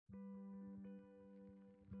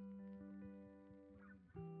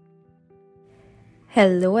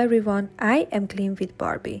Hello everyone, I am Clean with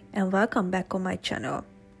Barbie and welcome back on my channel.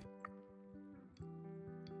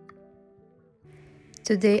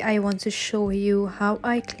 Today I want to show you how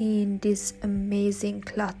I clean this amazing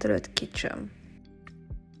cluttered kitchen.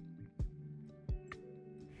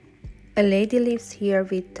 A lady lives here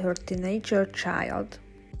with her teenager child.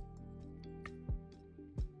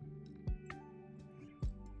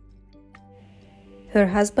 Her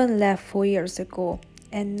husband left 4 years ago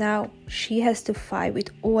and now she has to fight with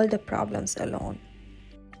all the problems alone.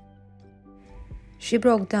 She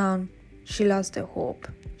broke down, she lost the hope.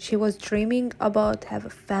 She was dreaming about have a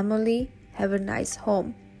family, have a nice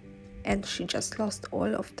home, and she just lost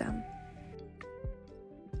all of them.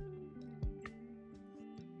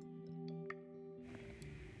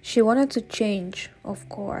 She wanted to change, of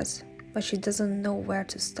course, but she doesn't know where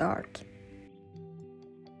to start.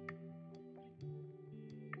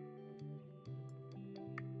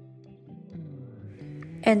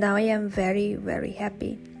 And I am very, very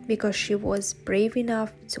happy because she was brave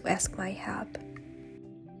enough to ask my help.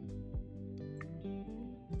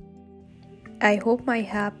 I hope my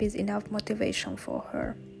help is enough motivation for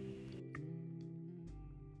her.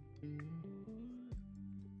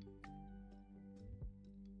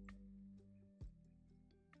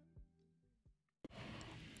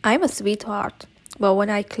 I'm a sweetheart, but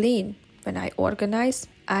when I clean, when I organize,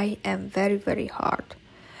 I am very, very hard.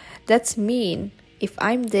 That's mean if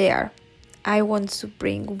I'm there, I want to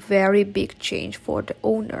bring very big change for the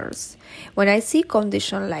owners. When I see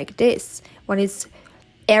condition like this, when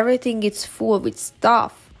everything is full with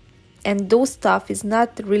stuff, and those stuff is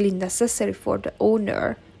not really necessary for the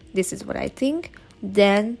owner, this is what I think,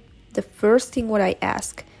 then the first thing what I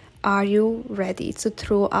ask, are you ready to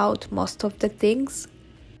throw out most of the things?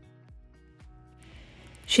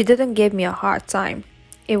 She didn't give me a hard time.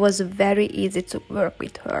 It was very easy to work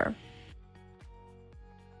with her.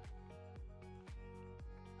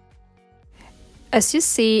 As you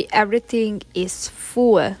see, everything is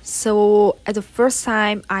full. So at the first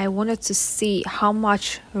time, I wanted to see how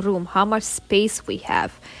much room, how much space we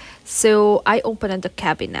have. So I opened the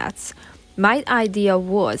cabinets. My idea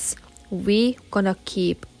was we gonna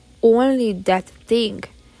keep only that thing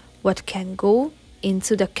what can go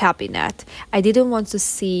into the cabinet. I didn't want to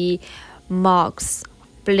see mugs,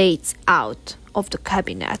 plates out of the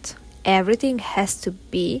cabinet. Everything has to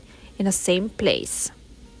be in the same place.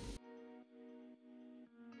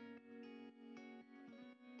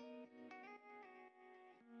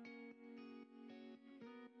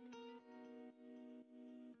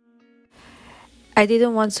 I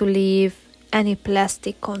didn't want to leave any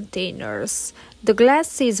plastic containers. The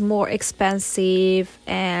glass is more expensive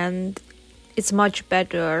and it's much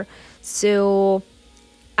better. So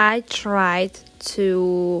I tried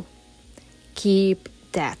to keep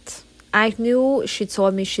that. I knew she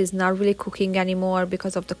told me she's not really cooking anymore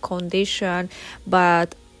because of the condition,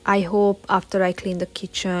 but I hope after I clean the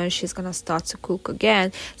kitchen, she's gonna start to cook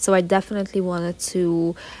again. So I definitely wanted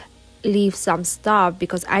to leave some stuff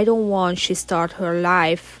because I don't want she start her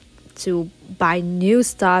life to buy new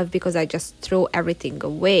stuff because I just throw everything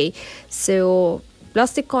away. So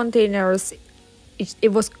plastic containers,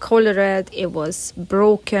 it was colored, it was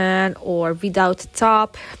broken or without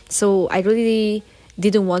top, so I really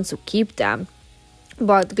didn't want to keep them.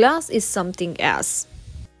 But glass is something else.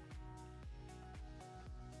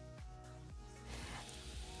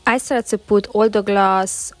 I started to put all the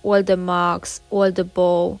glass, all the mugs, all the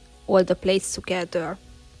bowl, all the plates together.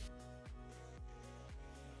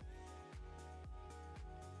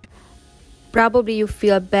 Probably you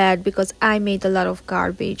feel bad because I made a lot of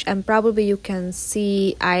garbage, and probably you can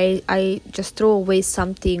see I just throw away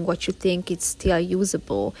something what you think it's still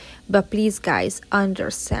usable. But please guys,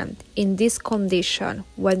 understand, in this condition,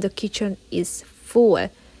 when the kitchen is full,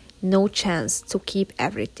 no chance to keep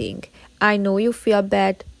everything. I know you feel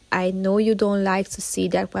bad, I know you don't like to see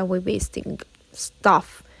that when we're wasting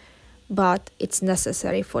stuff, but it's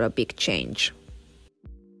necessary for a big change.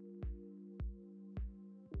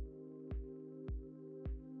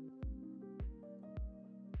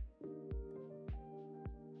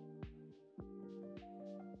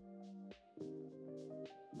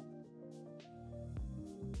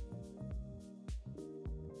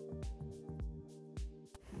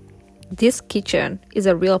 This kitchen is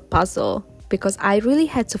a real puzzle because I really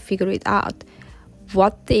had to figure it out.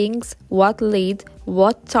 What things, what lid,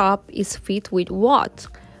 what top is fit with what.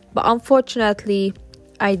 But unfortunately,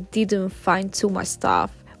 I didn't find too much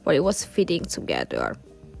stuff where it was fitting together.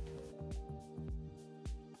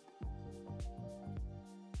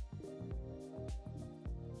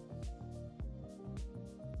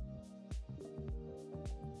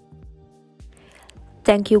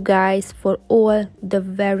 Thank you guys for all the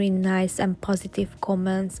very nice and positive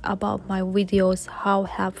comments about my videos, how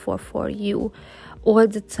helpful for you. All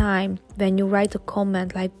the time when you write a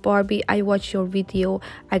comment like, Barbie, I watched your video,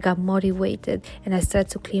 I got motivated and I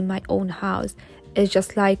started to clean my own house. It's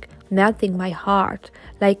just like melting my heart.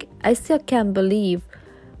 Like, I still can't believe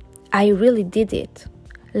I really did it.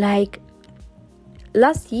 Like,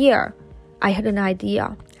 last year I had an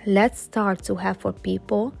idea. Let's start to help for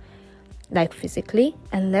people, like physically,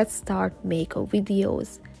 and let's start make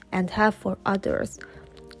videos and help for others.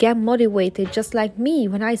 Get motivated just like me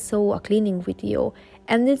when I saw a cleaning video,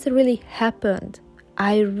 and it's really happened.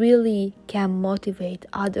 I really can motivate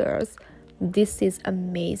others. This is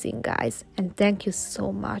amazing, guys, and thank you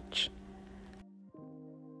so much.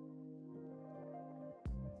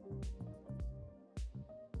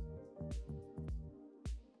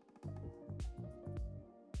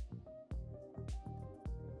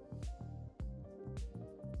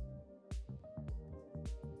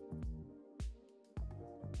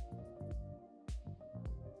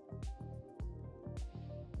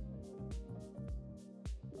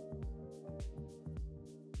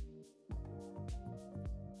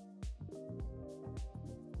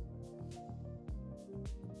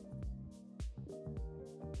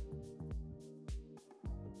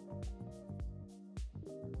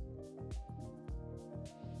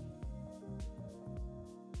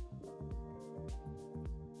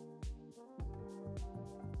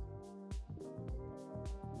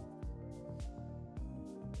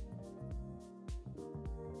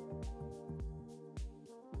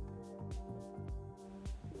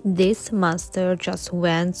 This monster just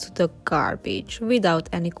went to the garbage without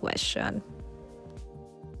any question.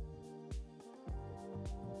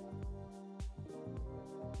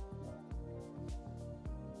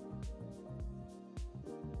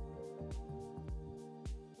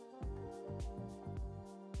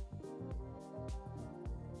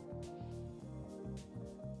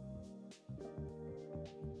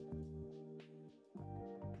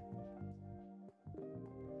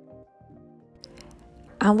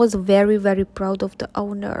 I was very proud of the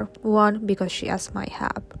owner. 1, because she asked my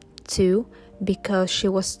help. 2, because she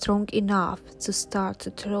was strong enough to start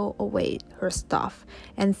to throw away her stuff.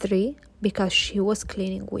 And 3, because she was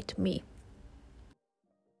cleaning with me.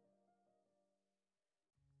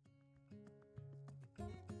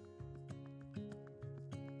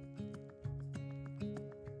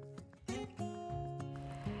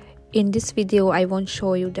 In this video, I won't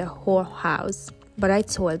show you the whole house. But I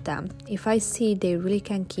told them, if I see they really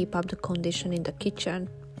can keep up the condition in the kitchen,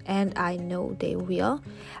 and I know they will,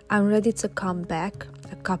 I'm ready to come back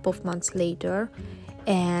a couple of months later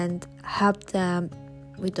and help them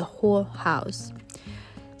with the whole house.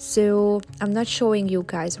 So I'm not showing you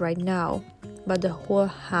guys right now, but the whole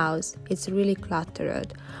house is really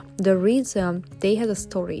cluttered. The reason, they had a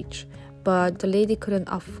storage, but the lady couldn't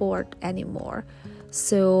afford anymore.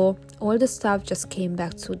 So all the stuff just came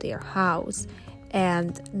back to their house.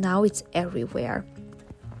 And now it's everywhere.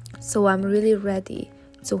 So I'm really ready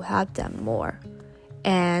to help them more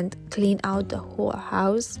and clean out the whole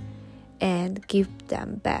house and give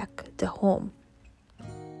them back the home.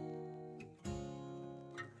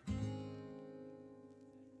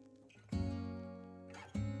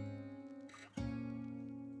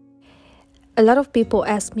 A lot of people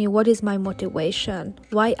ask me what is my motivation,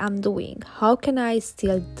 why I'm doing, how can I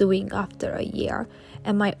still doing after a year?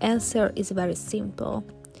 And my answer is very simple.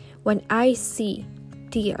 When I see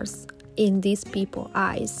tears in these people's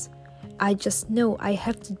eyes, I just know I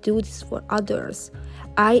have to do this for others.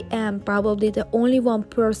 I am probably the only one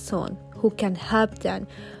person who can help them,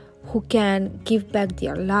 who can give back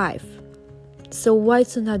their life. So why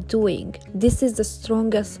to not doing? This is the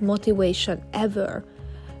strongest motivation ever.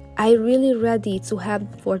 I really ready to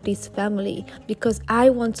help for this family because I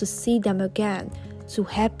want to see them again, to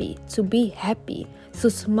be happy, to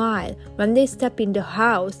smile when they step in the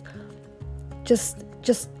house. Just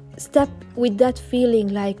step with that feeling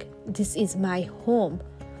like this is my home.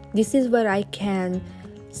 This is where I can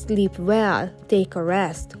sleep well, take a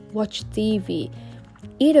rest, watch TV,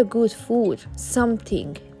 eat a good food,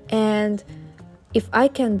 something. And if I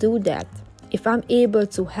can do that, if I'm able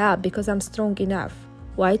to help because I'm strong enough,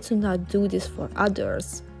 why to not do this for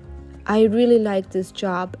others? I really like this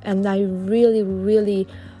job, and I really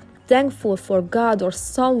thankful for God or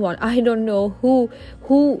someone, I don't know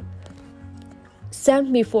who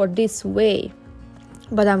sent me for this way,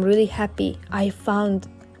 but I'm really happy I found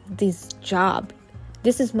this job.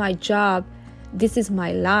 This is my job, this is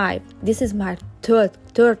my life, this is my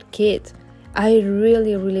third kid. I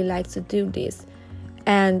really like to do this,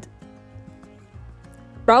 and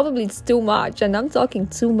Probably it's too much, and I'm talking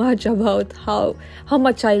too much about how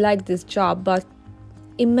much I like this job, but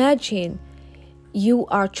imagine you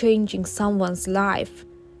are changing someone's life.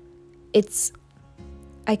 It's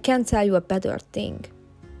I can't tell you a better thing.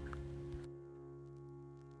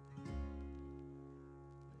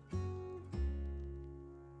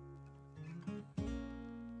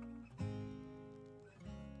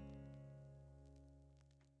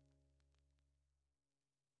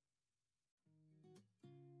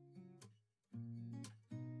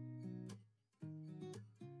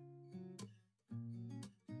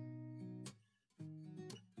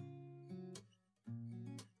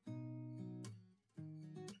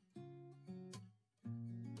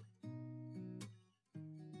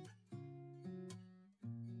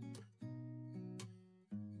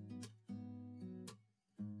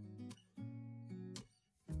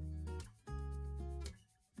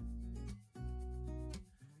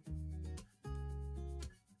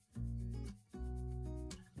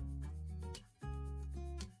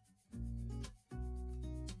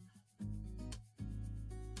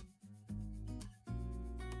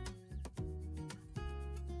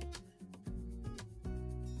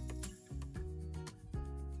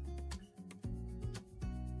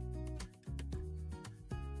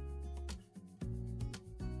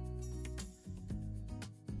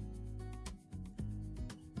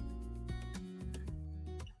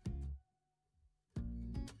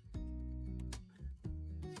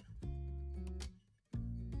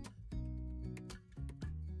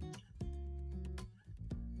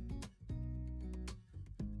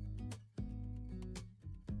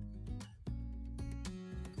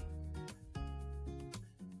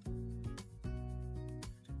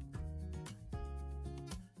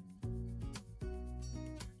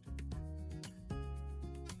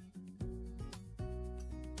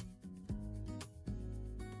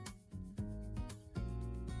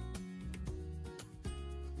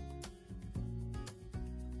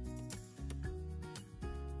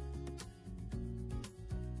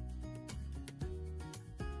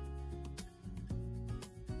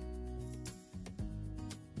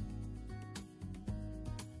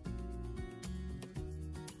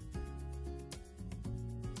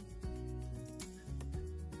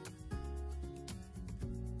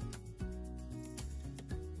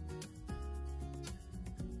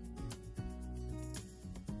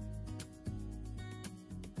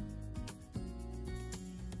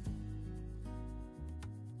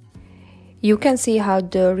 You can see how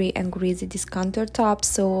dirty and greasy this countertop.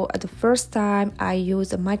 So at the first time I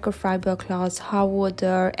used a microfiber cloth, hot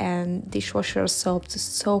water and dishwasher soap to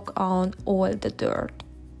soak on all the dirt.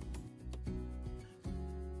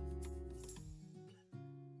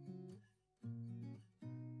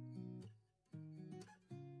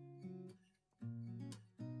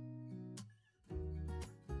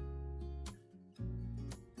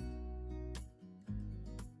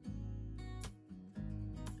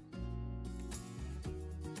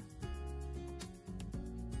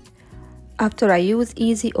 After I use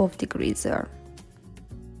easy off degreaser.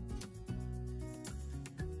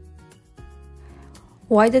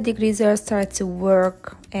 While the degreaser started to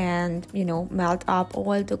work and melt up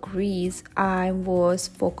all the grease, I was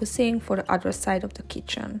focusing for the other side of the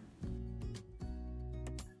kitchen.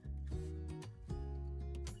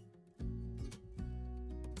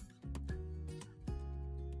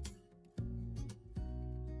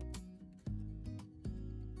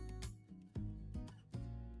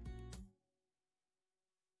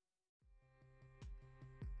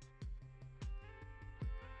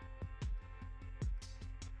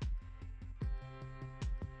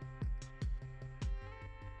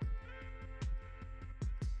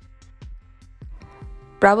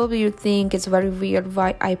 Probably you think it's very weird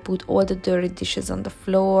why I put all the dirty dishes on the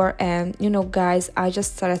floor, and guys, I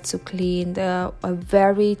just started to clean a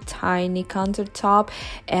very tiny countertop,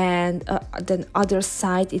 and the other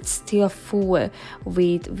side it's still full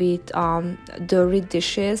with dirty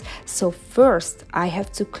dishes. So first I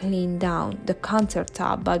have to clean down the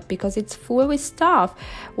countertop, but because it's full with stuff,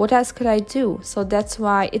 what else could I do? So that's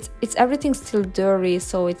why it's everything still dirty,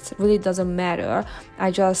 so it really doesn't matter.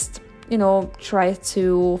 I just try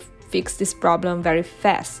to fix this problem very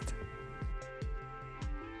fast.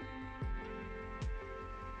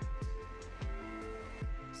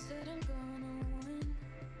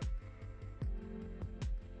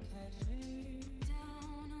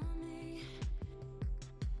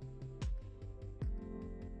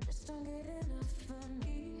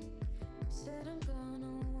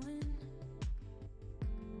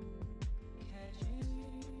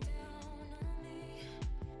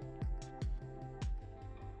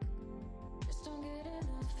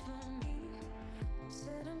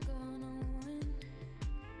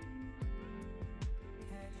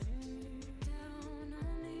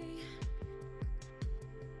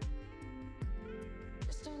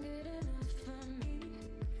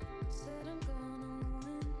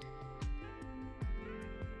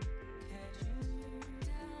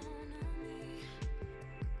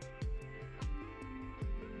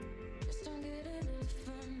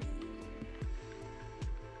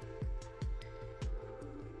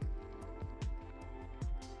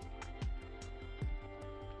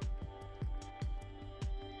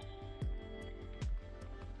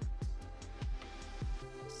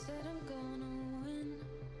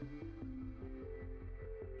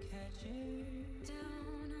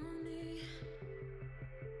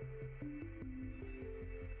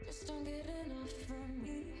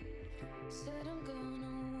 Said I'm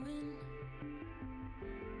gonna win.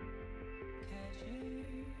 Catch you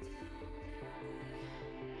down.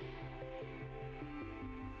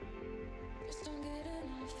 Just don't get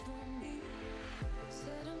enough from me.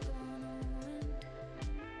 Said I'm gonna win.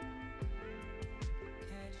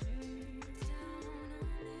 Catch you down on me.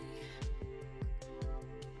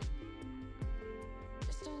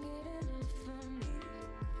 Just don't get enough from me.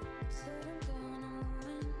 Said I'm gonna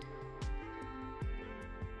win.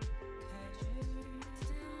 Catch you down on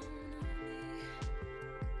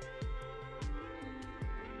me.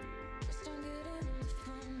 Just don't get enough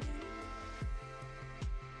from me.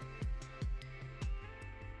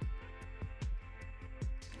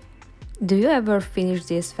 Do you ever finish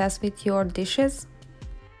this fast with your dishes?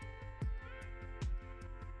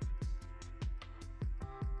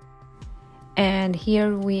 And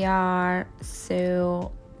here we are.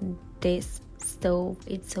 So this stove,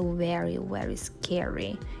 it's so very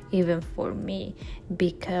scary, even for me,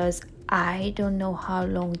 because I don't know how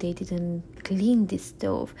long they didn't clean this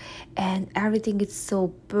stove and everything is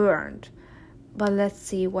so burned. But let's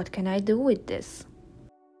see, what can I do with this?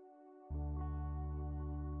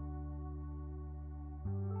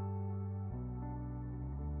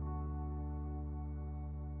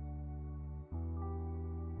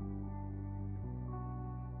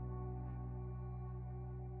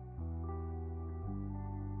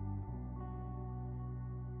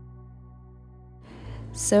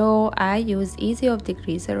 So I use easy of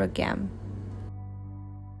degreaser again.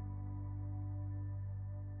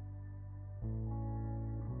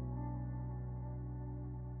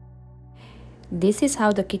 This is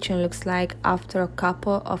how the kitchen looks like after a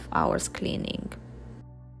couple of hours cleaning.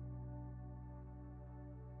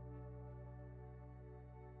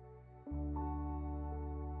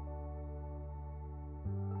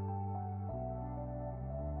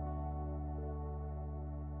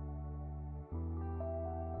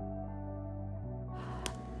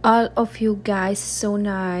 All of you guys so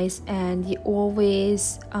nice, and you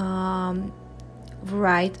always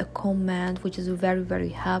write a comment, which is very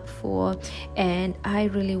helpful, and I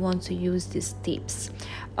really want to use these tips.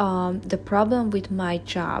 The problem with my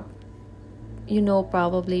job, you know,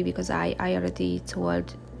 probably because I already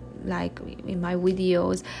told, like in my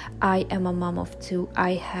videos, I am a mom of two.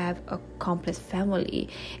 I have a complete family,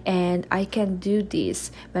 and I can do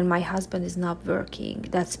this when my husband is not working.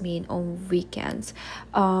 That's mean on weekends.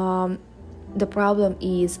 The problem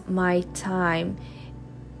is my time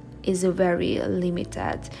is very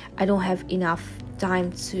limited. I don't have enough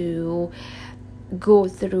time to go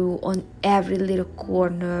through on every little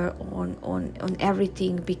corner, on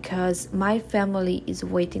everything, because my family is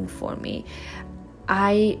waiting for me.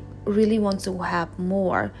 I really want to have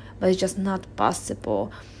more, but it's just not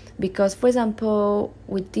possible, because for example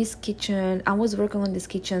with this kitchen, I was working on this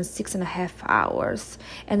kitchen 6.5 hours,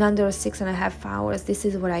 and under 6.5 hours, this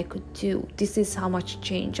is what I could do. This is how much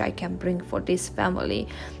change I can bring for this family.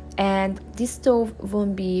 And this stove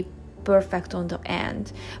won't be perfect on the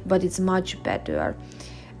end, but it's much better.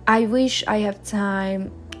 I wish I have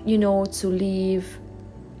time, you know, to leave,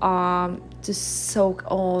 to soak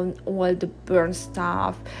on all the burnt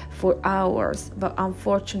stuff for hours, but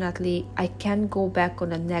unfortunately I can't go back on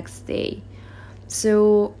the next day.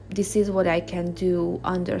 So this is what I can do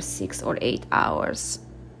under 6 or 8 hours.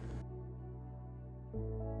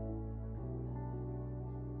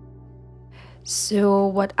 So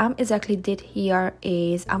what I exactly did here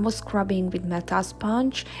is I was scrubbing with metal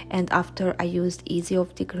sponge, and after I used easy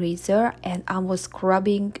of degreaser, and I was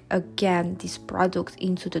scrubbing again this product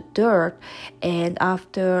into the dirt, and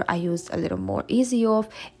after I used a little more easy off,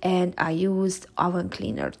 and I used oven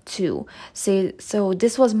cleaner too. So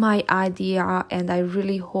this was my idea, and I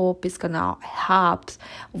really hope it's gonna help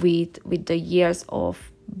with the years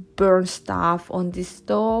of burn stuff on this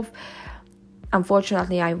stove.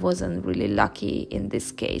 Unfortunately, I wasn't really lucky in this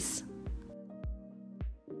case.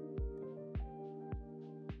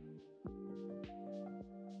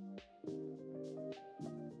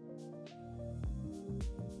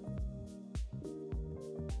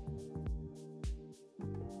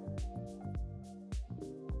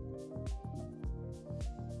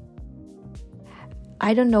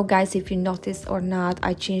 I don't know guys if you noticed or not,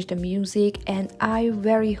 I changed the music and I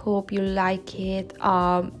very hope you like it.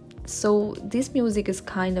 So this music is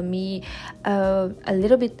kind of me, a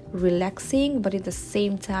little bit relaxing, but at the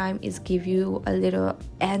same time is give you a little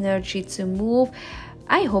energy to move.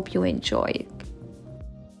 I hope you enjoy it.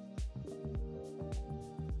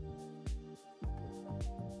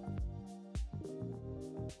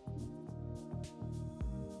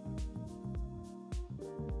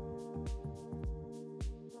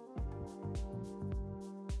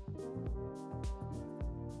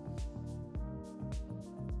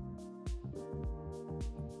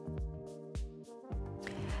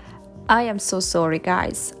 I am so sorry,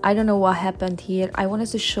 guys. I don't know what happened here. I wanted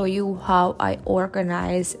to show you how I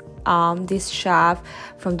organize this shelf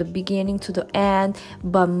from the beginning to the end,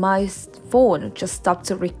 but my phone just stopped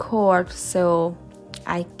to record, so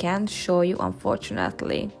I can't show you,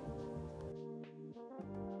 unfortunately.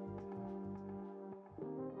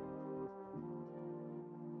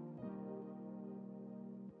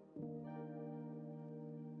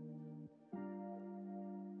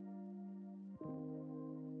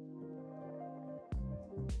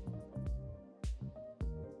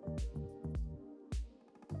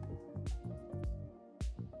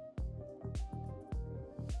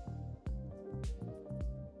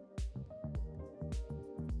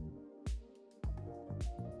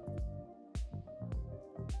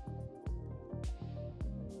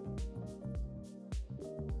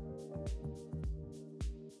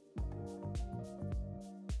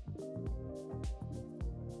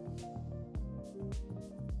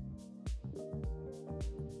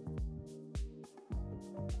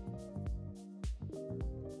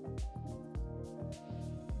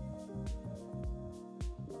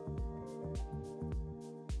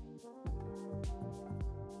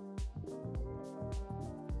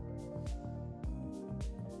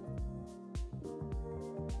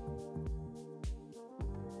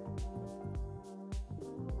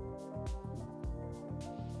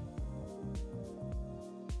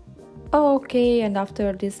 Okay, and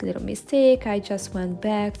after this little mistake, I just went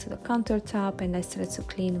back to the countertop and I started to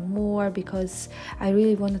clean more because I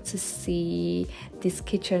really wanted to see this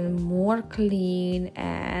kitchen more clean,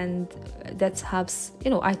 and that helps,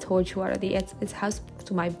 I told you already, it helps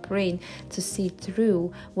to my brain to see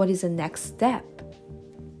through what is the next step.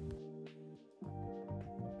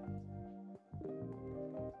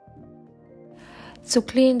 To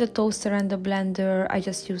clean the toaster and the blender, I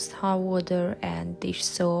just used hot water and dish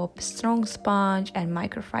soap, strong sponge, and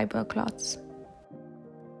microfiber cloths.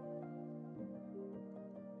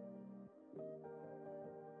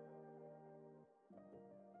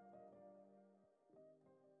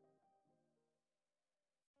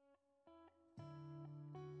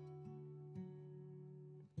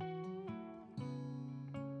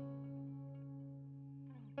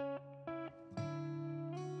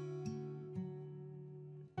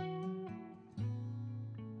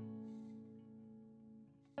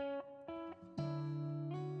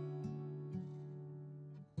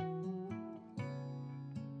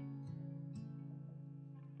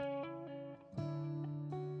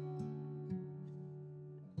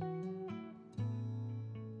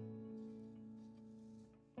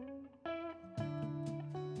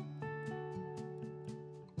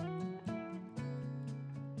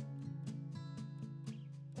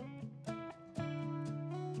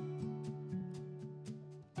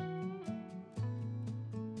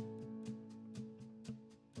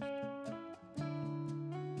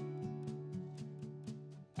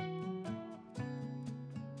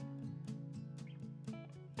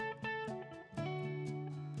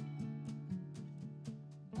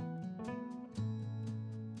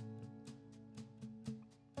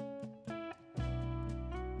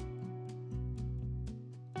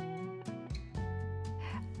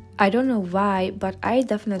 I don't know why, but I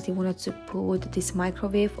definitely wanted to put this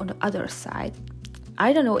microwave on the other side.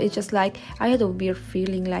 I don't know, it's just like I had a weird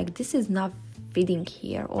feeling like this is not fitting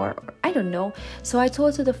here, or I don't know. So I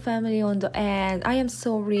told to the family on the end, I am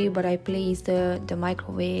sorry, but I placed the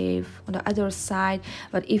microwave on the other side,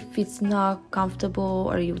 but if it's not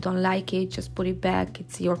comfortable or you don't like it, just put it back.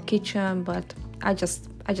 It's your kitchen, but I just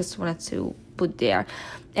wanted to put there.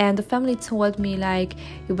 And the family told me, like,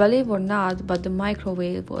 you believe or not, but the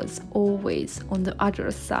microwave was always on the other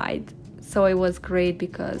side. So it was great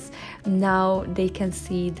because now they can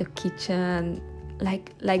see the kitchen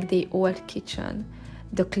like the old kitchen,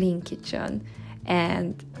 the clean kitchen,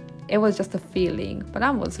 and it was just a feeling, but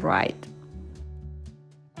I was right.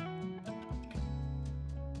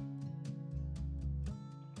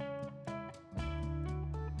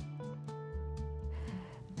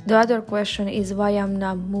 The other question is why I'm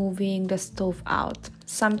not moving the stove out.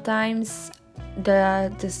 Sometimes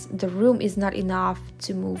the room is not enough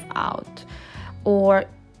to move out, or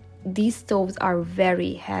these stoves are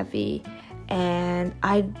very heavy and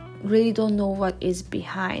I really don't know what is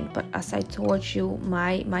behind. But as I told you,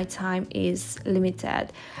 my time is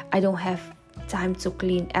limited. I don't have time to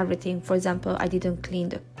clean everything. For example, I didn't clean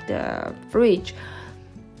the fridge,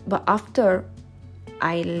 but after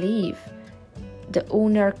I leave, the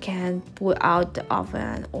owner can pull out the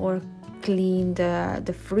oven or clean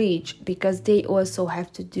the fridge, because they also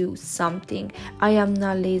have to do something. I am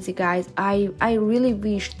not lazy, guys. I really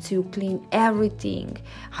wish to clean everything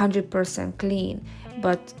 100% clean,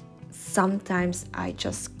 but sometimes I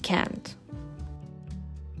just can't.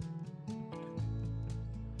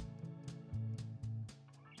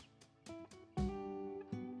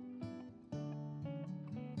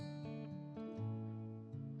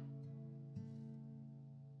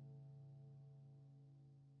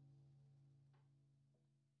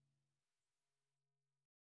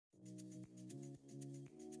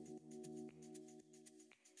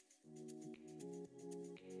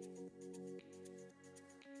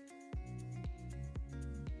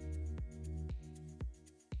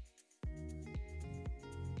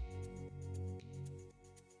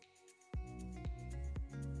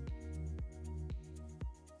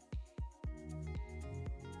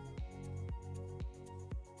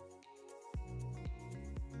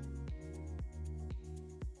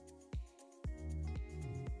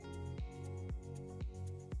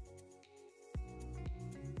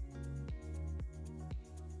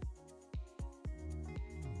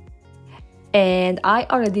 And I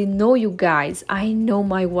already know you guys. I know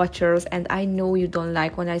my watchers, and I know you don't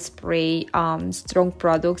like when I spray strong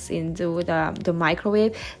products into the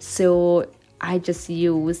microwave. So I just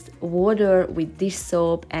used water with dish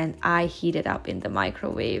soap and I heat it up in the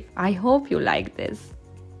microwave. I hope you like this.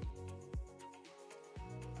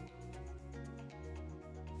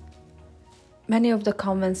 Many of the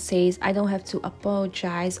comments says I don't have to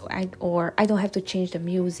apologize, or I don't have to change the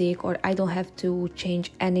music, or I don't have to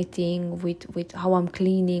change anything with how I'm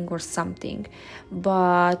cleaning or something,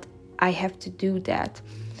 but I have to do that.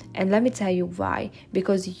 And let me tell you why.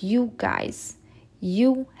 Because you guys,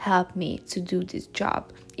 you help me to do this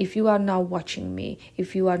job. If you are not watching me,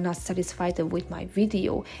 if you are not satisfied with my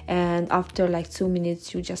video, and after like 2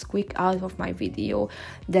 minutes you just click out of my video,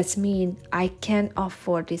 that's mean I can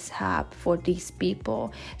offer this help for these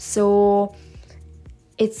people. So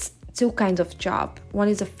it's two kinds of job. One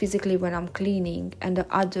is a physically when I'm cleaning, and the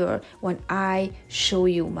other when I show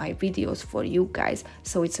you my videos for you guys.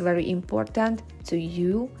 So it's very important to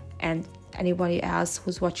you and anybody else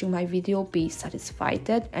who's watching my video be satisfied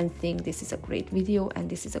and think this is a great video and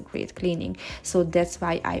this is a great cleaning. So that's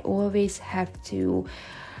why I always have to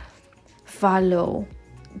follow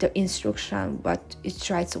the instruction, but it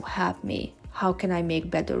tries to help me. How can I make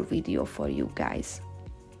better video for you guys?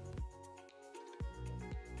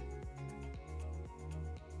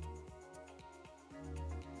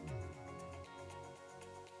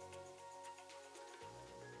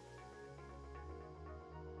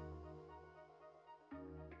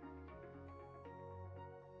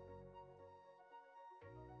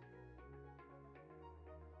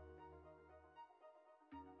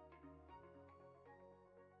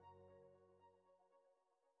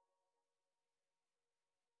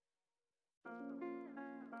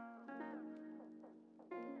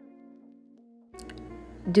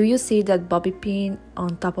 Do you see that bobby pin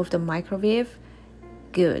on top of the microwave?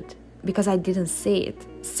 Good, because I didn't see it.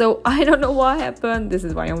 So I don't know what happened. This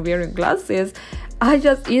is why I'm wearing glasses. I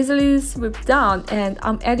just easily swept down, and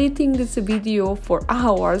I'm editing this video for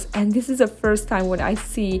hours, and this is the first time when I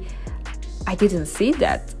see I didn't see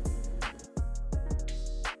that.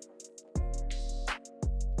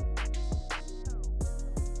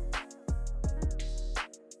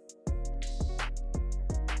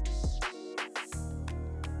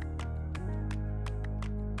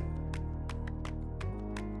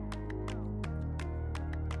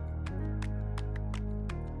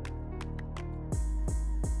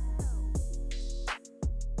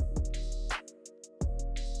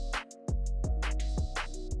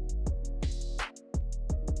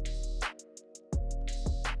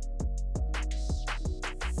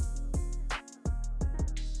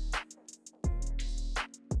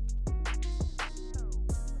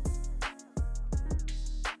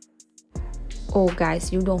 Oh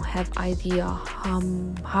guys, you don't have idea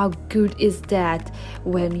how good is that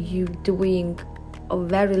when you doing a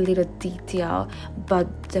very little detail,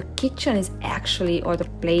 but the kitchen is actually, or the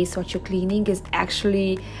place what you're cleaning is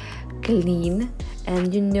actually clean,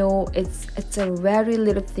 and you know it's a very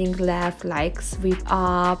little thing left, like sweep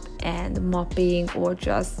up and mopping, or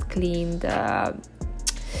just clean the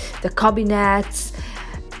cabinets.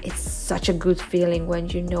 It's such a good feeling when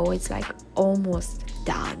you know it's like almost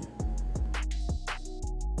done.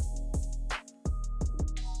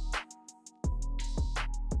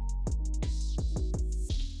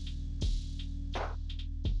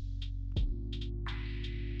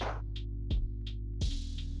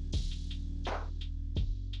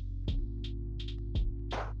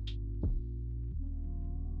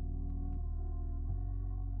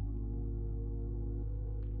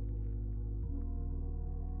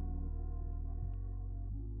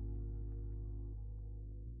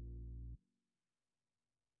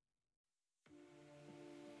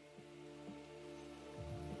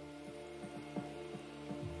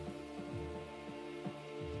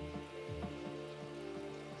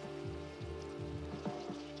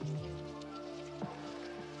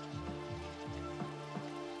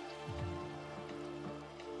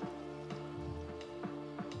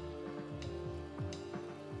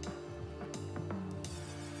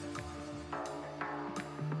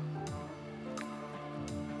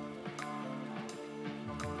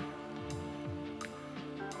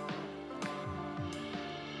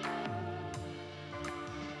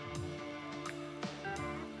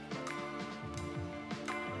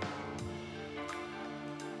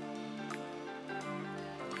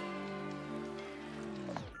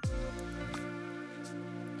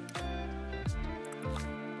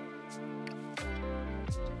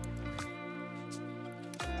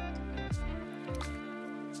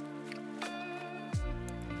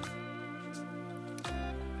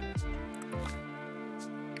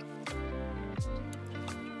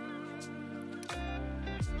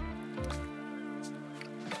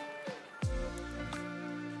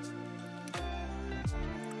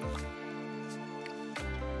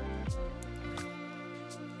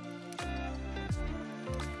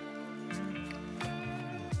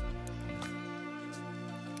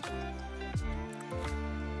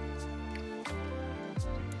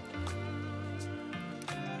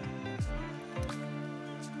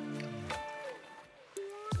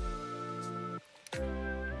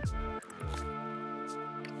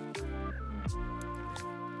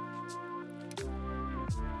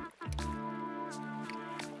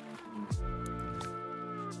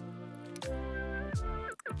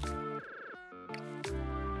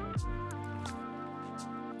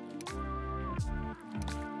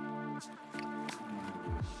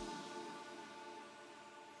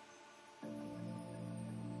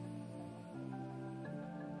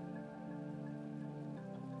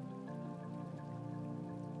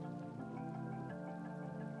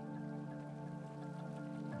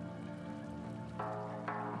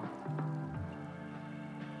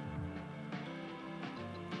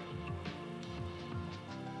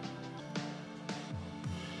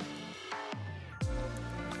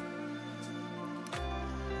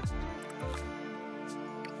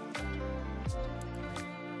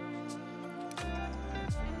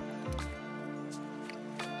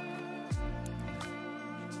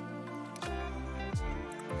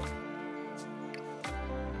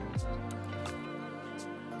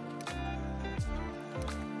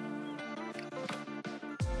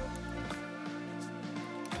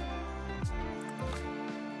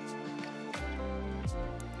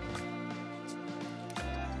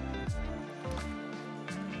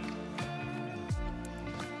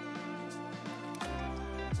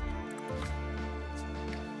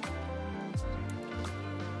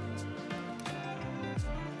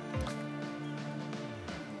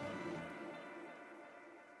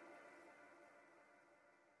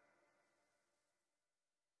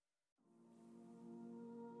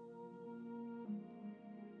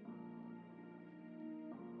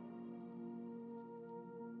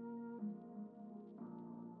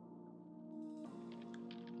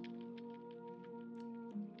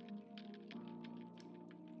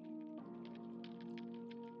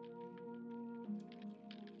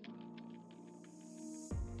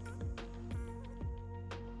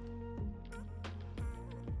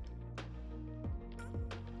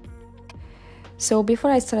 So before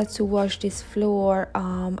I started to wash this floor,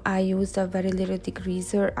 I used a very little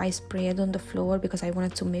degreaser. I sprayed on the floor because I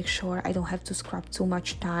wanted to make sure I don't have to scrub too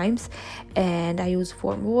much times. And I used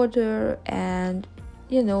warm water and,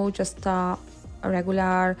 you know, just a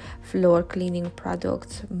regular floor cleaning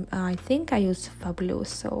product. I think I used Fabulous,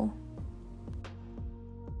 so